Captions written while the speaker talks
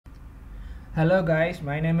Hello guys,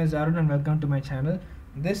 my name is Arun and welcome to my channel.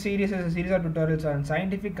 This series is a series of tutorials on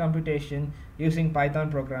scientific computation using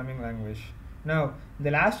Python programming language. Now, in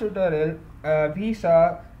the last tutorial, we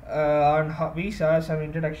saw some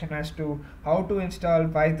introduction as to how to install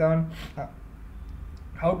Python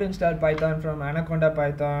from Anaconda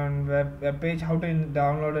Python web page, how to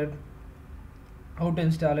download it, how to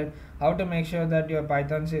install it, how to make sure that your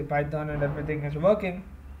Python and everything is working.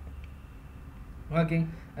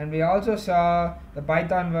 And we also saw the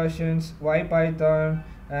Python versions, why Python,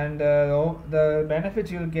 and the benefits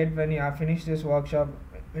you'll get when you have finished this workshop,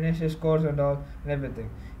 finish this course and all and everything.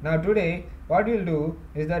 Now today what we'll do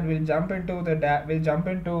is that we'll jump into we'll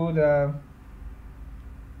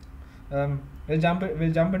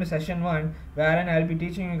jump into session 1, wherein I'll be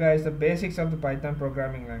teaching you guys the basics of the Python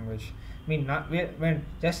programming language. I mean, when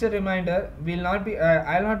just a reminder,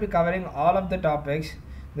 I'll not be covering all of the topics.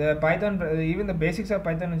 The Python, even the basics of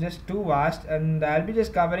Python is just too vast, and I'll be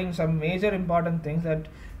just covering some major important things that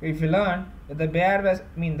if you learn, the bare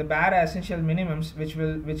essential minimums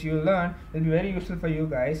which you learn will be very useful for you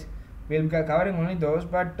guys. We'll be covering only those,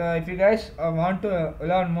 but if you guys want to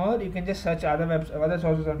learn more, you can just search other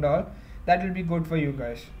sources and all. That will be good for you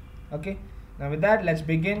guys. Okay. Now with that, let's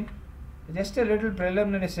begin. Just a little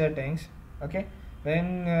preliminary settings. Okay.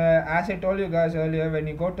 When as I told you guys earlier, when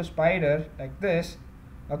you go to Spider like this,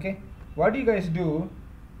 okay, what you guys do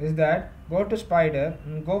is that go to Spider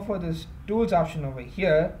and go for this tools option over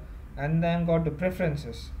here, and then go to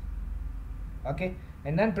preferences. Okay,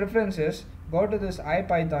 and then preferences, go to this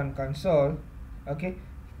IPython console. Okay,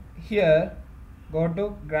 here go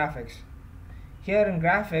to graphics. Here in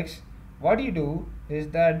graphics, what you do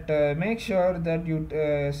is that make sure that you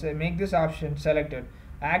make this option selected,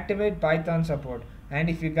 activate Python support. And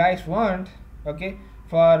if you guys want, okay,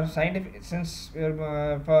 for scientific,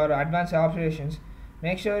 for advanced operations,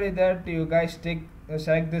 make sure that you guys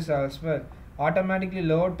select this as well, automatically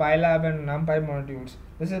load Pylab and NumPy modules.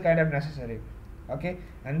 This is kind of necessary. Okay,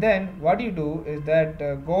 and then what you do is that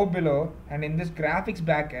go below, and in this graphics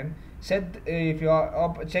backend set, if you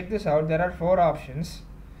check this out, there are 4 options: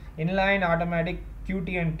 inline, automatic,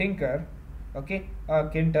 Qt and Tinker. Okay, or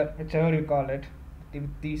Kinter, whichever you call it,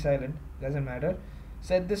 T silent, doesn't matter.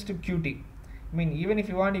 Set this to Qt. I mean, even if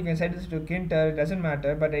you want, you can set this to Kinter, it doesn't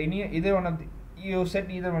matter, but either one of you set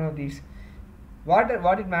either one of these. What it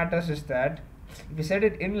matters is that if you set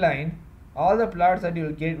it inline, all the plots that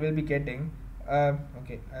will be getting.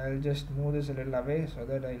 Okay, I'll just move this a little away so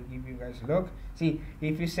that I'll give you guys a look. See,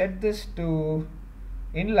 if you set this to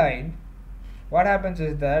inline, what happens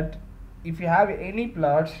is that if you have any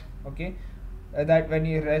plots, okay, that when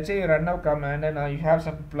you, let's say you run a command and you have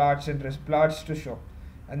some plots to show,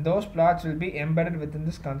 and those plots will be embedded within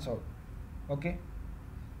this console. Okay,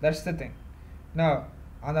 that's the thing. Now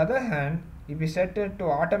on the other hand, if you set it to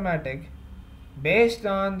automatic, based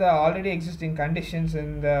on the already existing conditions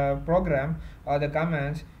in the program or the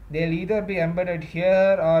commands, they'll either be embedded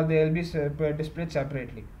here or they'll be displayed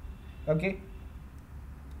separately. Okay,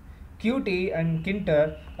 Qt and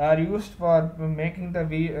Kinter are used for making the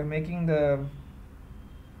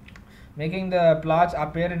plots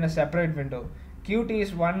appear in a separate window. Qt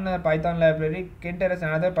is one Python library, Kinter is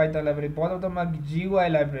another Python library. Both of them are GUI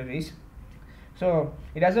libraries, so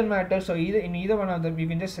it doesn't matter. So in either one of them, you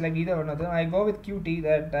can just select either one of them. I go with Qt,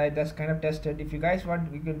 that I just kind of tested. If you guys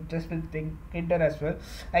want, you can test with Kinter as well.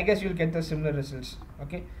 I guess you'll get the similar results.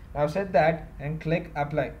 Okay, now set that and click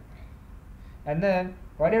apply, and then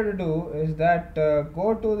what you have to do is that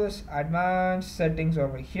go to this advanced settings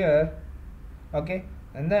over here. Okay,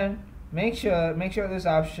 and then make sure this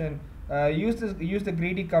option, use the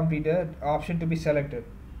greedy computer option to be selected.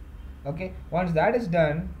 Okay, once that is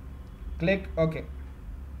done, click OK,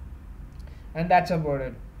 and that's about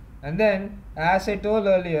it. And then, as I told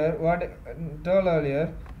earlier,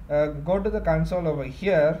 go to the console over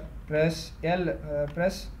here, type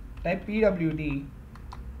pwd,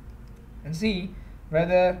 and see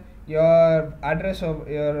whether your address of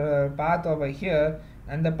your path over here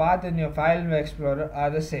and the path in your file explorer are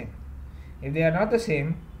the same. If they are not the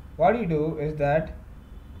same, what you do is that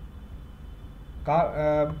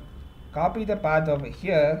copy the path over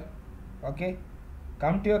here. Okay,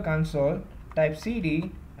 come to your console, type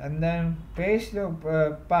cd, and then paste the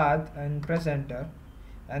path and press enter,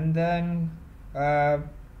 and then type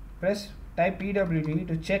pwd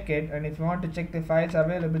to check it. And if you want to check the files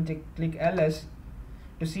available, click ls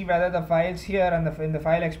to see whether the files here and in the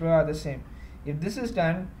file explorer are the same. If this is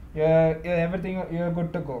done, you're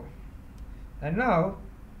good to go. And now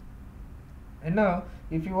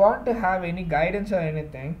if you want to have any guidance or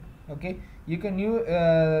anything, okay, you can use,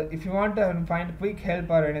 if you want to find quick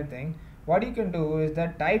help or anything, what you can do is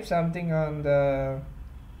that type something on the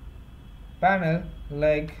panel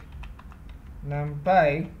like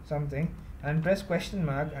numpy something and press question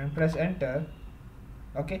mark and press enter.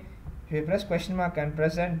 Okay, if you press question mark and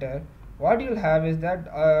press enter, what you'll have is that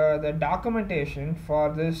the documentation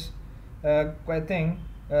for this thing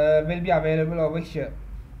will be available over here.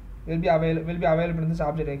 Will be available in this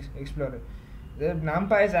Object Explorer. The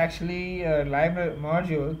NumPy is actually a library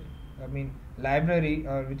module, library,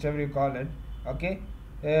 or whichever you call it. Okay,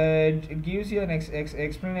 it gives you an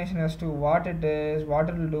explanation as to what it is, what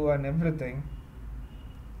it will do, and everything.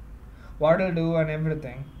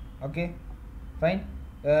 Okay, fine.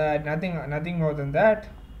 Nothing more than that.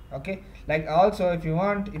 Okay, like also if you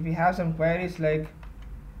have some queries,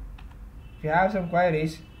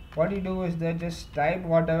 what you do is that just type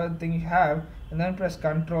whatever thing you have and then press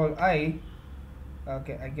Ctrl I.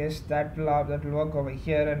 Okay, I guess that will work over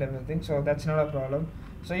here and everything, so that's not a problem.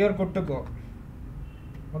 So you're good to go.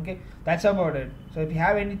 Okay, that's about it. So if you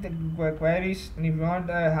have any queries and if you want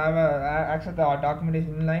to have access the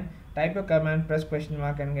documentation inline, type a command, press question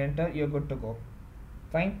mark and enter, you're good to go.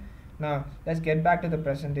 Fine. Now let's get back to the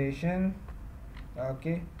presentation.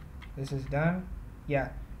 Okay, this is done. Yeah,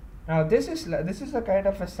 now this is a kind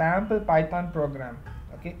of a sample Python program.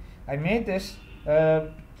 Okay, I made this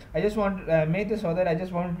I just made this so that I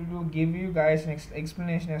just wanted to give you guys an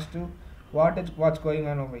explanation as to what's going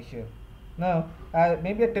on over here. Now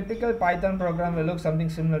maybe a typical Python program will look something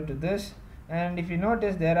similar to this, and if you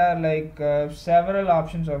notice there are like several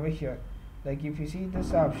options over here. Like if you see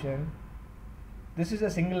this option, this is a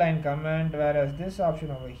single line command, whereas this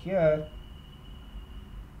option over here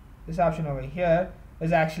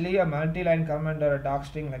is actually a multi-line command or a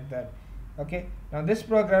docstring, like that. Okay, now this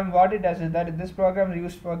program, what it does is that this program is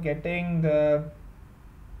used for getting the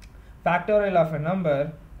factorial of a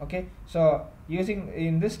number. Okay, so using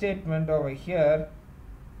in this statement over here,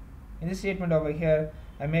 I'm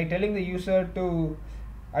telling the user to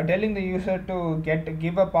enter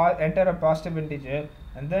a positive integer,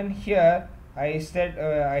 and then here I set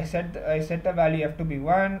the value f to be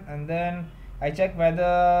 1, and then I check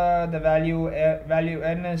whether the value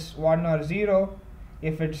n is 1 or 0.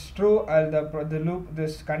 If it's true,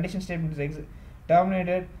 this condition statement is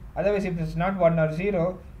terminated. Otherwise, if it's not 1 or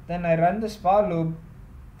 0, then I run this for loop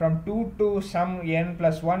from 2 to some n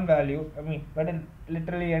plus 1 value. But it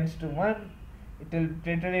literally ends to 1. It will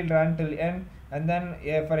literally run till n, and then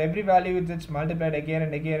for every value it's multiplied again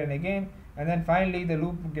and again and again, and then finally the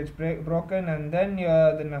loop gets broken, and then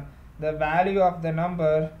the value of the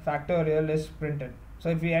number factorial is printed. So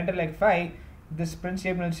if we enter like 5, this print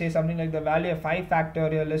statement will say something like the value of 5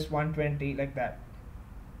 factorial is 120, like that.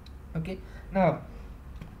 Okay, now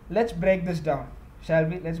let's break this down, shall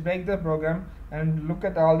we? Let's break the program and look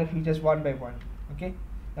at all the features one by one. Okay,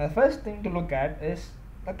 now the first thing to look at is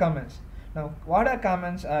the comments. Now what are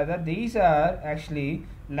comments? These are actually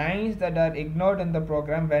lines that are ignored in the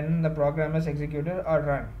program when the program is executed or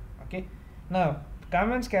run. Okay, now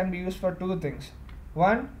comments can be used for two things.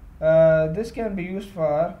 One, this can be used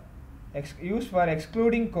for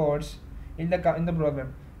excluding codes in the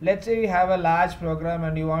program. Let's say you have a large program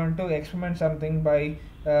and you want to experiment something by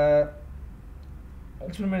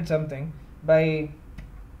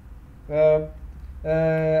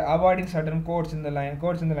avoiding certain codes in the line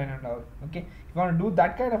and all. Okay, if you want to do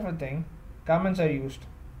that kind of a thing, comments are used.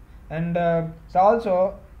 And so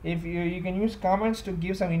also if you can use comments to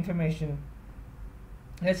give some information.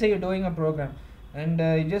 Let's say you're doing a program and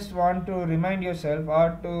you just want to remind yourself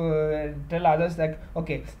or to tell others like,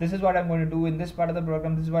 okay, this is what I'm going to do in this part of the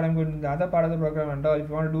program, this is what I'm going to do in the other part of the program and all. If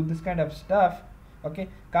you want to do this kind of stuff, okay,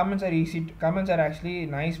 comments are actually a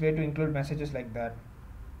nice way to include messages like that,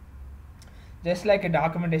 just like a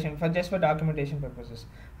documentation for documentation purposes.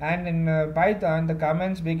 And in Python, the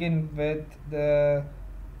comments begin with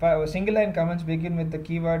single line comments begin with the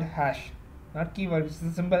keyword hash, not keyword, it's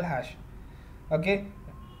the symbol hash. Okay,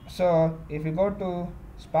 so if you go to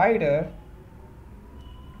Spider,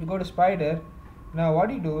 now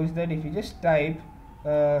what you do is that if you just type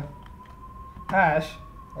hash,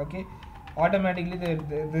 okay, automatically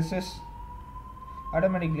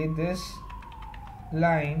this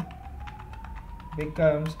line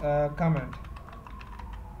becomes a comment.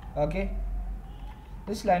 Okay,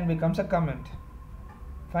 this line becomes a comment.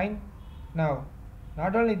 Fine. Now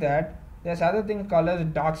not only that, there's other thing called as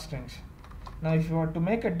doc strings. Now if you want to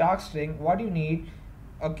make a doc string, what you need,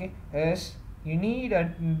 okay, is you need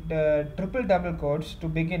a triple double quotes to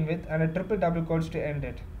begin with and a triple double quotes to end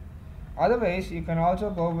it. Otherwise you can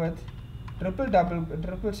also go with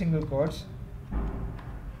triple single quotes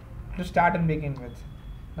to start and begin with.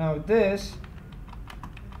 Now this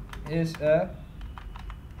is a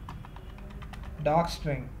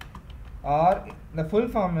docstring, or the full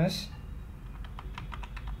form is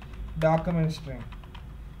document string.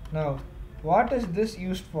 Now what is this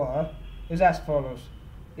used for is as follows.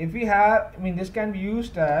 If we have, this can be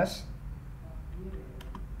used as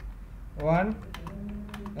one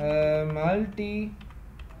multi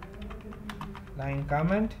line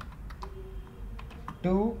comment,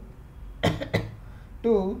 to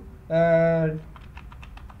to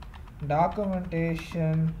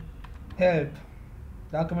documentation help.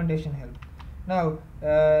 Now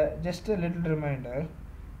just a little reminder.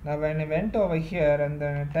 Now when I went over here and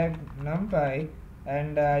then I typed numpy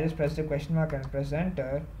and I just pressed the question mark and press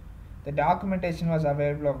enter, the documentation was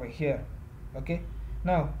available over here. Okay,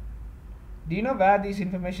 now do you know where these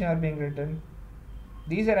information are being written?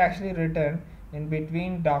 These are actually written in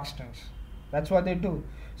between docstrings. That's what they do.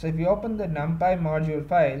 So if you open the numpy module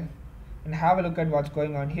file and have a look at what's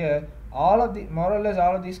going on here, more or less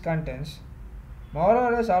all of these contents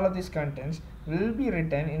will be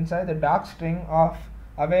written inside the docstring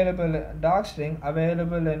available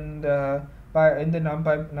in the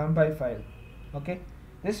numpy file. Okay,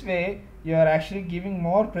 this way you are actually giving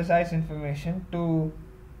more precise information to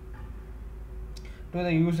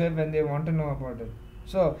the user when they want to know about it.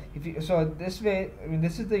 So this way,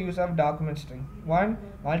 this is the use of document string. One,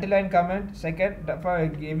 multi-line comment. Second, for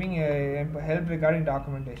giving help regarding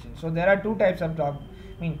documentation. So there are two types of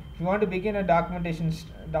if you want to begin a documentation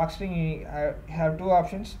docstring, you have two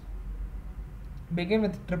options: begin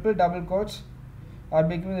with triple double quotes or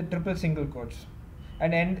begin with triple single quotes,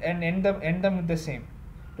 and end them with the same.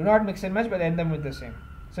 Do not mix and match, but end them with the same.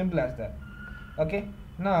 Simple as that. Okay,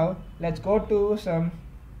 now let's go to some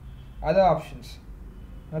other options.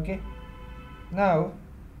 Okay, now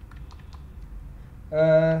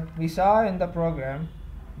we saw in the program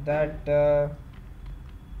that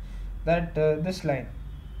this line,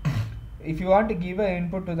 if you want to give an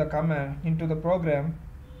input to the command into the program,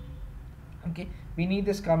 okay, we need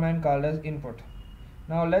this command called as input.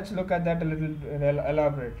 Now let's look at that a little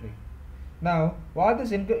elaborately. Now what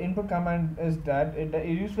this input command is, that it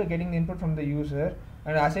is used for getting the input from the user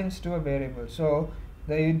and assigns to a variable. So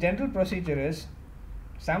the general procedure is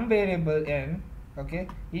some variable n, okay,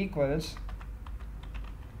 equals,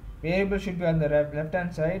 variable should be on the left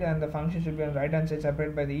hand side and the function should be on the right hand side,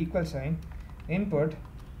 separated by the equal sign, input.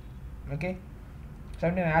 Okay,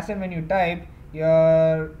 sometimes as and when you type,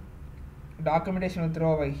 your documentation will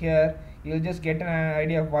throw over here. You'll just get an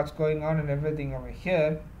idea of what's going on and everything over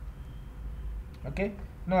here. Okay,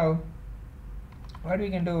 now what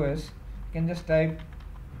we can do is we can just type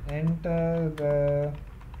enter the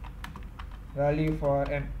value for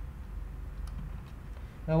n.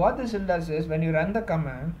 Now what this does is, when you run the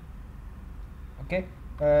command, okay,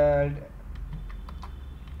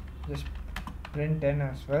 just print n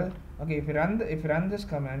as well. Okay, if you run this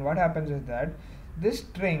command, what happens is that this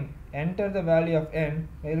string enter the value of n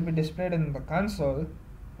will be displayed in the console.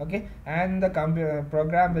 Okay, and the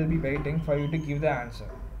program will be waiting for you to give the answer,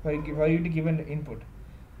 for you to give an input.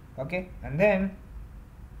 Okay, and then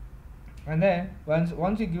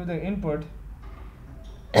once you give the input,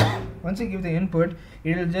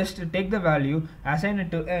 it will just take the value, assign it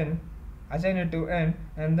to n,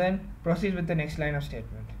 and then proceed with the next line of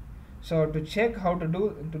statement. So to check how to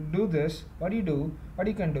do this, what you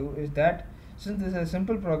can do is that, since this is a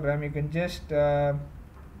simple program, you can just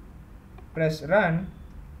press run,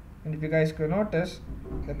 and if you guys can notice,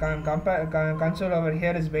 the console over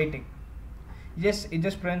here is waiting. It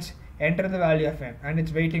just prints enter the value of n, and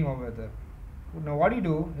it's waiting over there. Now what you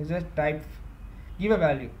do is just give a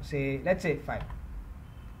value, let's say 5,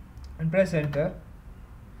 and press enter,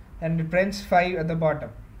 and it prints 5 at the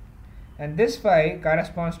bottom, and this 5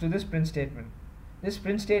 corresponds to this print statement. This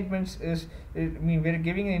print statement is, we're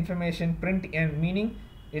giving an information print n, meaning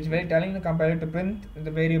we're telling the compiler to print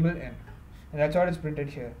the variable n, and that's what is printed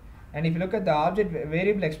here. And if you look at the object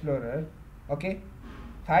variable explorer, okay,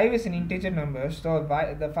 5 is an integer number, so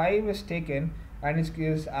the 5 is taken and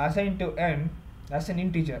is assigned to n as an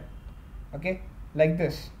integer. Okay, like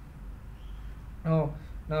this. Now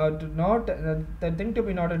to note, the thing to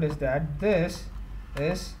be noted is that this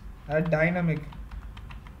is a dynamic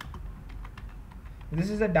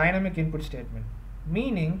input statement,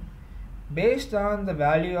 meaning based on the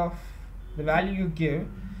value you give,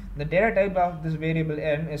 the data type of this variable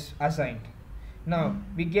n is assigned. Now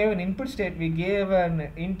we gave an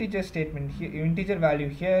integer statement here, integer value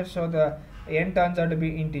here, so the n turns out to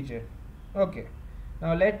be integer. Okay,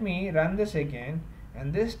 now let me run this again,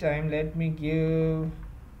 and this time let me give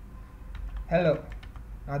hello.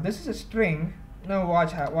 Now this is a string. Now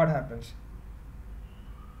watch what happens.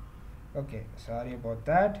 Okay, sorry about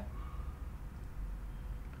that.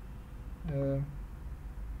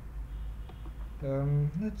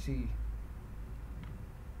 Let's see.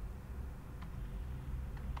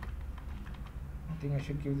 I think I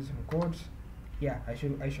should give this some quotes. Yeah, I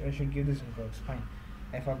should give this some quotes. Fine,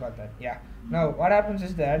 I forgot that. Yeah. Now what happens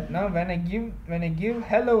is that now when I give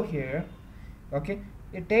hello here, okay,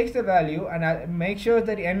 it takes the value and I make sure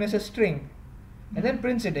that n is a string, and then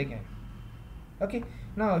prints it again. Okay.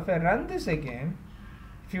 Now if I run this again,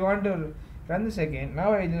 if you want to run this again,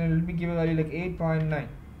 now it will be given value like 8.9.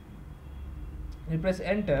 You press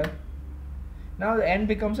enter. Now the n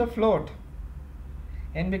becomes a float.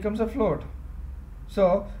 N becomes a float.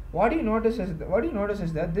 So what you notice is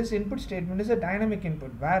that this input statement is a dynamic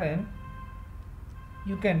input, wherein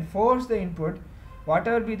you can force the input,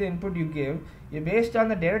 whatever be the input you give, based on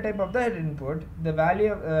the data type of the input, the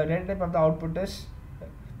value of data type of the output is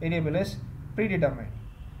variable is predetermined.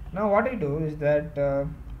 Now what I do is that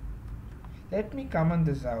let me comment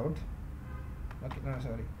this out. Okay, no,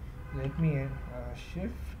 sorry. Let me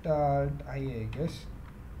shift alt I guess.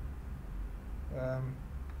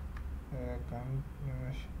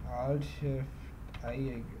 Alt shift I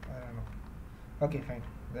don't know. Okay, fine.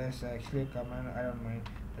 There's actually a command. I don't mind.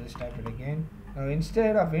 I'll just type it again. Now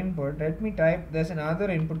instead of input, let me type. There's another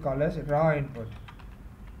input called as raw input.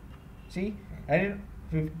 See, if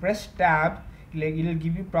you press tab, like it will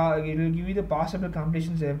give you the possible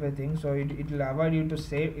completions, everything. So it will avoid you to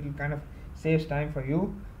save. It will kind of saves time for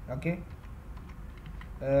you. Okay.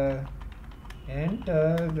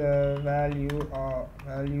 Enter the value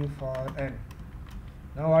for n.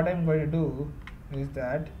 Now what I'm going to do is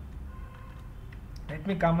that let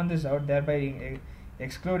me comment this out, thereby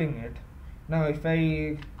excluding it. Now if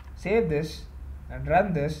I save this and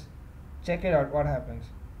run this, check it out what happens.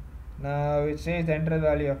 Now it says enter the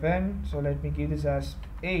value of n, so let me give this as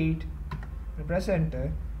 8. I press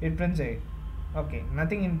enter, it prints 8. Okay,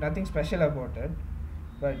 nothing special about it.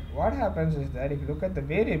 But what happens is that if you look at the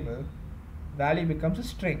variable, value becomes a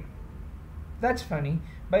string. That's funny.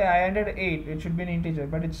 By I entered 8, it should be an integer,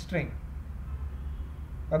 but it's string.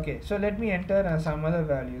 Okay, so let me enter some other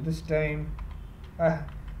value. This time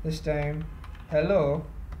hello.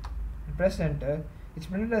 Press enter. It's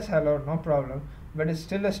printed as hello, no problem, but it's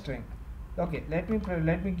still a string. Okay, let me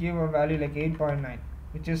give a value like 8.9,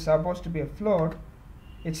 which is supposed to be a float.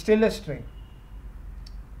 It's still a string.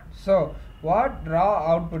 So what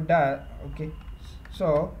raw output does? Okay,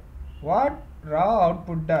 so what raw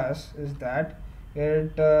output does is that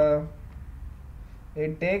it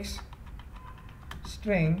takes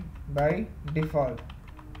string by default.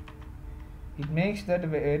 It makes the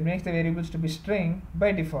variables to be string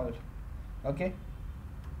by default. Okay,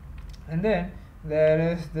 and then there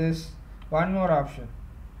is this one more option.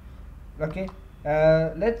 Okay,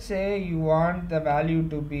 let's say you want the value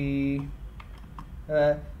to be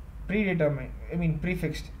predetermined, I mean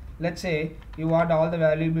prefixed. Let's say you want all the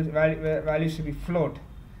values to be float,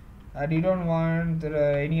 and you don't want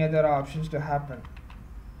any other options to happen.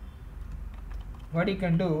 What you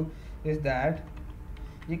can do is that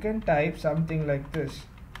you can type something like this: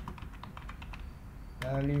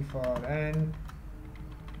 value for n.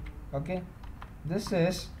 Okay, this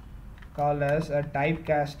is called as a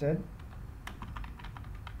typecasted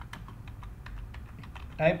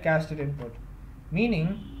input,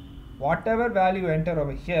 meaning whatever value you enter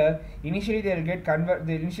over here, initially they will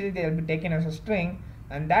be taken as a string,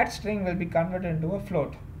 and that string will be converted into a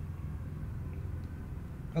float.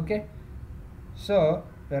 Okay, so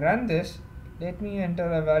we run this. Let me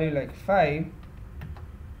enter a value like 5.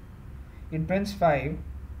 It prints 5.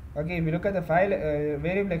 Okay, if you look at the file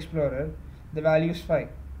variable explorer, the value is 5.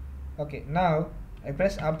 Okay, now I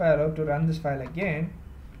press up arrow to run this file again.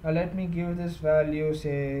 Now let me give this value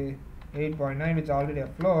say 8.9, which is already a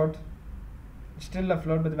float. It's still a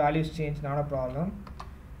float, but the values change, not a problem.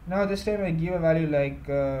 Now this time I give a value like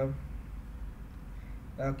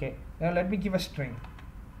okay, now let me give a string.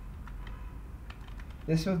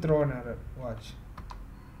 This will throw an error, watch,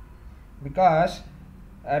 because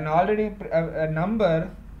an already a number,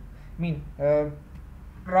 I mean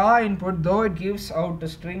raw input, though it gives out a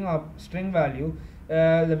string value,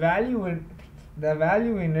 the value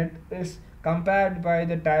in it is compared by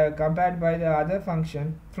the other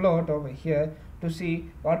function float over here to see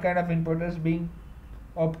what kind of input is being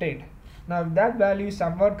obtained. Now if that value is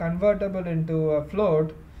somewhat convertible into a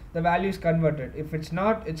float, the value is converted. If it's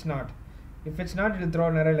not, it's not. If it's not, it will throw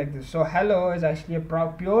an error like this. So hello is actually a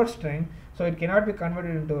pure string, so it cannot be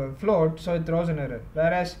converted into a float, so it throws an error.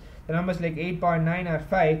 Whereas the numbers like 8.9 or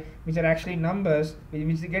 5, which are actually numbers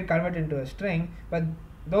which get converted into a string, but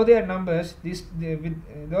though they are numbers,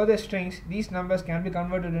 though they're strings, these numbers can be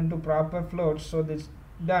converted into proper floats. So this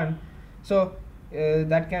done. So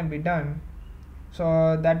that can be done.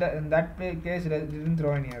 So that in that case it didn't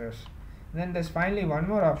throw any errors. Then there's finally one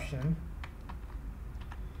more option.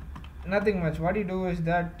 Nothing much. What you do is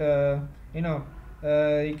that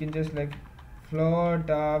you can just like float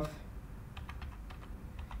of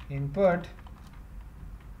input.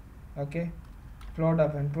 Okay, float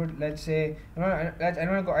of input. Let's say I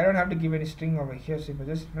don't have to give any string over here. So if I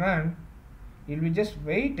just run, you'll be just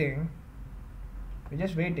waiting. We're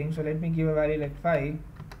just waiting. So let me give a value like 5.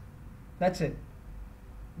 That's it.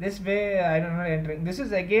 This way I don't know entering. This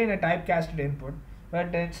is again a typecasted input,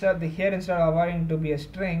 but instead of avoiding to be a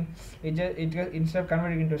string, it just instead of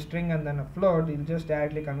converting into a string and then a float, it just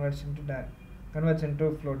directly converts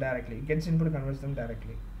into float directly. It gets input, converts them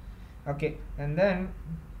directly. Okay, and then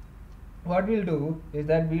what we'll do is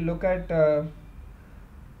that we look at the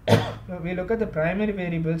primary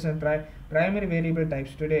variables and primary variable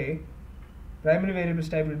types today. Primary variables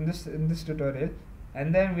type in this tutorial,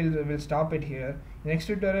 and then we'll stop it here. Next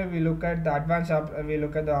tutorial we look at the advanced we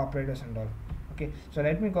look at the operators and all. Okay, so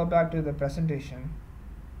let me go back to the presentation.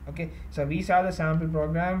 Okay, so we saw the sample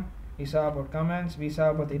program, we saw about commands, we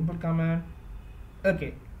saw about the input command.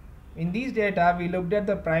 Okay, in these data we looked at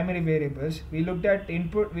the primary variables, we looked at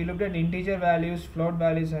input, we looked at integer values, float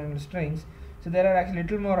values and strings. So there are actually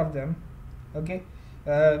little more of them. Okay,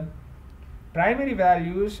 primary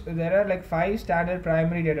values, there are like 5 standard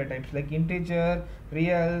primary data types like integer,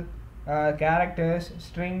 real, characters,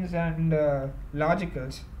 strings and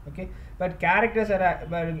logicals. Okay, but characters are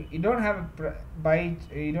but you don't have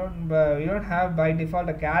you don't have by default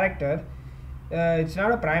a character. It's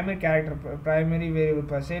not a primary variable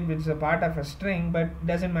per se, but it's a part of a string, but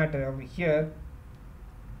doesn't matter. Over here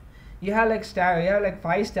you have like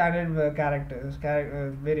 5 standard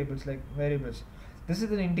variables, like variables. This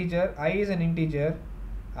is an integer, I is an integer,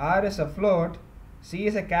 R is a float, C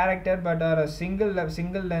is a character but are a single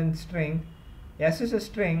length string, S is a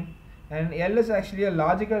string, and L is actually a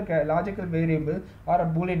logical variable or a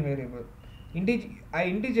boolean variable. Integer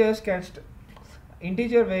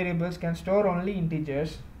variables can store only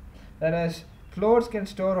integers, whereas floats can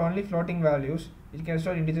store only floating values. It can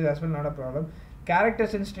store integers as well, not a problem.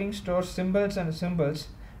 Characters and strings store symbols and special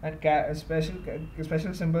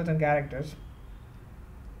symbols and characters.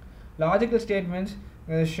 Logical statements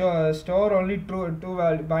store only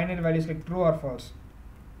binary values like true or false.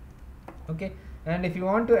 Okay, and if you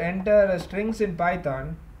want to enter strings in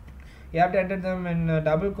Python, you have to enter them in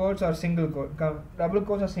double quotes or single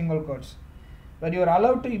quotes. But you are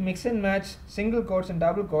allowed to mix and match single quotes and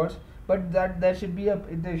double quotes, but there should be a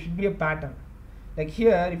pattern. Like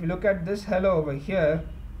here, if you look at this hello over here,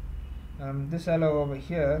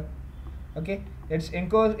 okay, it's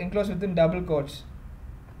enclosed within double quotes.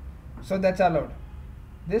 So that's allowed.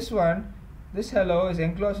 This hello is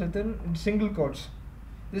enclosed within single quotes.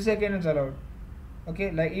 This again is allowed. Okay,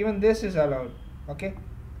 like even this is allowed. Okay,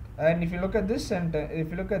 and if you look at this sentence, if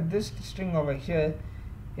you look at this string over here,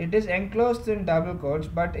 it is enclosed in double quotes,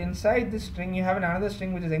 but inside this string you have another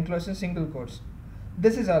string which is enclosed in single quotes.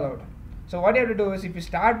 This is allowed. So what you have to do is, if you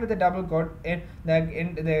start with a double quote, the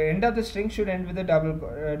end of the string should end with a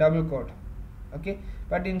double quote. Okay,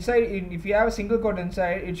 but inside, if you have a single quote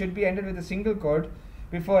inside, it should be ended with a single quote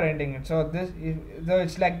before ending it. So though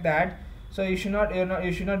it's like that, so you should not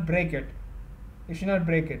break it. You should not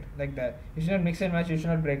break it like that. You should not mix and match. You should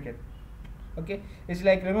not break it. Okay, it's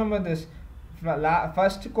like, remember this: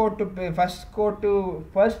 first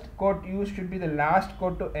quote used should be the last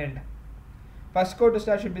quote to end. First quote to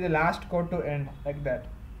start should be the last quote to end, like that.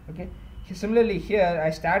 Okay. Similarly here, I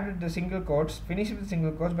start with the single quotes, finish with the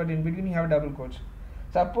single quotes, but in between you have double quotes.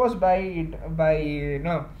 Suppose by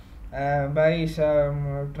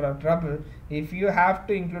some trouble, if you have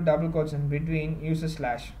to include double quotes in between, use a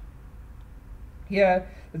slash. Here,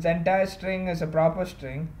 this entire string is a proper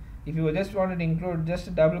string. If you just wanted to include just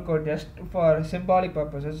a double quote just for symbolic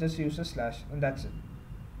purposes, just use a slash, and that's it.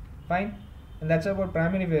 Fine. And that's about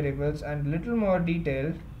primary variables. And little more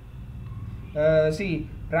detail. See,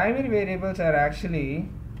 primary variables are actually,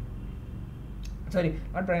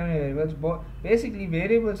 not primary variables, but basically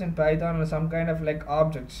variables in Python are some kind of like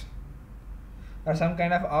objects,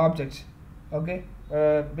 okay,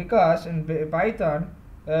 because in Python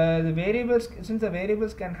the variables, since the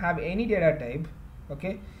variables can have any data type,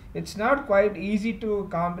 okay, it's not quite easy to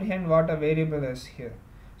comprehend what a variable is here.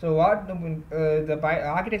 So what the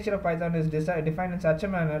architecture of Python is defined in such a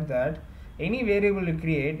manner that any variable you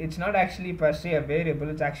create, it's not actually per se a variable,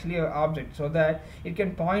 it's actually an object, so that it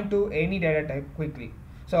can point to any data type quickly.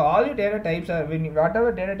 So all your data types are,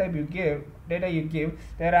 whatever data you give,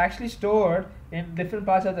 they are actually stored in different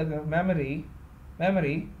parts of the memory,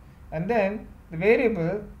 and then the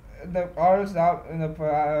variable, the or else the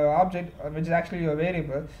object, which is actually your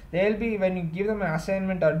variable, they'll be, when you give them an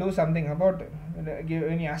assignment or do something about it,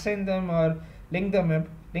 when you assign them or link them up,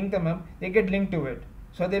 they get linked to it.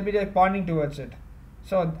 So they'll be like pointing towards it.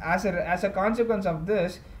 So as a consequence of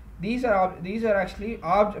this, these are actually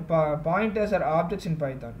pointers or objects in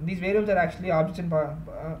Python. These variables are actually objects in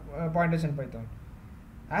pointers in Python.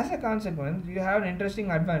 As a consequence, you have an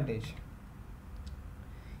interesting advantage.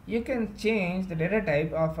 You can change the data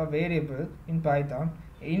type of a variable in Python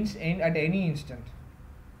at any instant.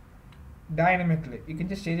 Dynamically, you can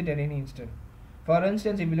just change it at any instant. For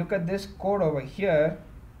instance, if you look at this code over here,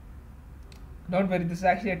 don't worry, this is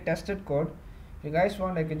actually a tested code. If you guys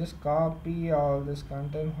want, I can just copy all this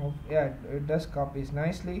content. Yeah, it does copies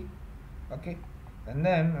nicely. Okay, and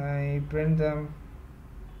then I print them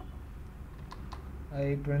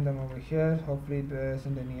over here. Hopefully there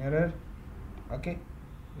isn't any error. Okay,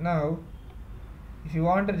 now if you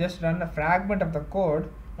want to just run a fragment of the code,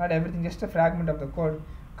 not everything, just a fragment of the code,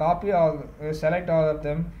 copy all, select all of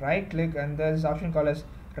them, right click, and there's this option called as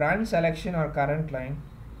run selection or current line,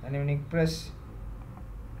 and when you press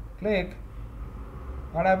click,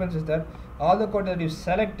 what happens is that all the code that you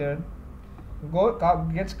selected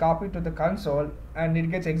gets copied to the console and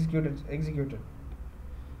it gets executed.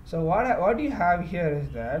 So what you have here is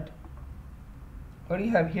that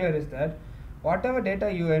whatever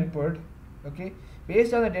data you input, okay,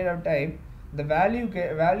 based on the data type, the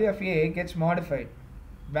value of A gets modified.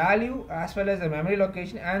 Value as well as the memory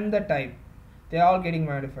location and the type, they are all getting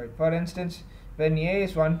modified. For instance, when A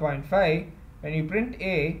is 1.5, when you print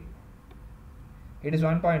A, it is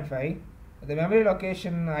 1.5. The memory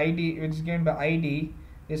location ID, which is given by ID,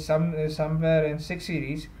 is somewhere in 6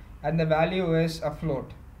 series, and the value is a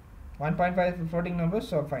float. 1.5 is a floating number,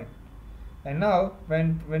 so fine. And now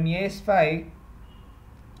when A is 5,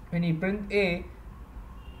 when you print A,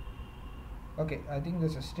 okay, I think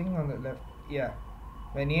there's a string on the left. Yeah,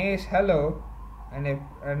 when A is hello, and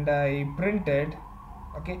I print it,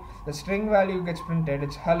 okay, the string value gets printed,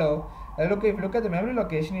 it's hello. If you look at the memory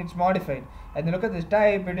location, it's modified, and then look at this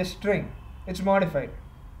type, it is string, it's modified.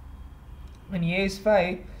 When A is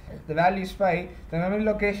 5, the value is 5, the memory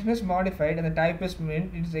location is modified, and the type is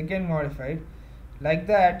mint, it is again modified. Like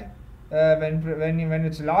that, when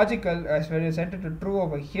it's logical, as when you set it to true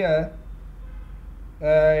over here,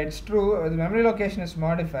 it's true, the memory location is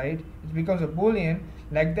modified, it becomes a boolean.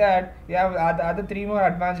 Like that, you have the other three more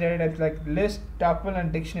advanced data types like list, tuple,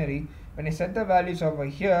 and dictionary. When I set the values over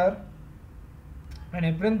here, and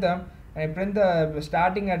I print them, I print the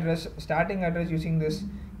starting address using this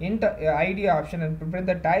int id option, and print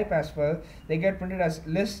the type as well. They get printed as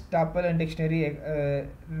list, tuple, and dictionary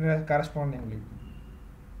correspondingly.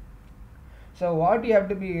 So what you have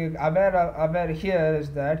to be aware here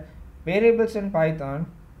is that variables in Python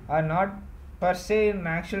are not per se in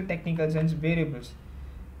actual technical sense variables.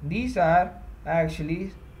 These are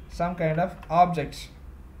actually some kind of objects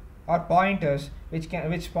or pointers which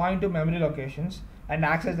point to memory locations and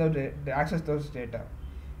access those data.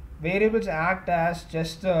 Variables act as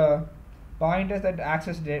just pointers that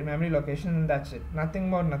access memory locations, and that's it. Nothing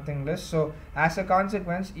more, nothing less. So as a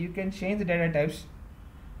consequence, you can change the data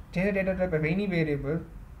type of any variable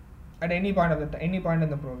at any point in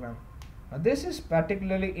the program. Now this is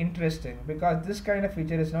particularly interesting because this kind of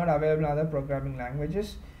feature is not available in other programming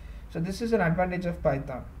languages. So this is an advantage of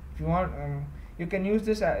Python. If you want, you can use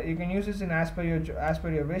this. You can use this in as per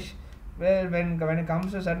your wish. Well, when it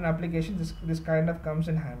comes to certain applications, this kind of comes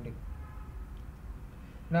in handy.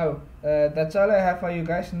 Now that's all I have for you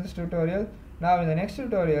guys in this tutorial. Now in the next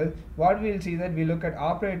tutorial, what we'll see that we look at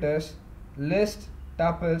operators, lists,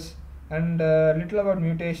 tuples, and little about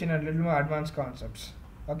mutation and little more advanced concepts.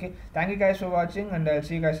 Okay, thank you guys for watching, and I'll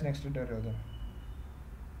see you guys next tutorial then.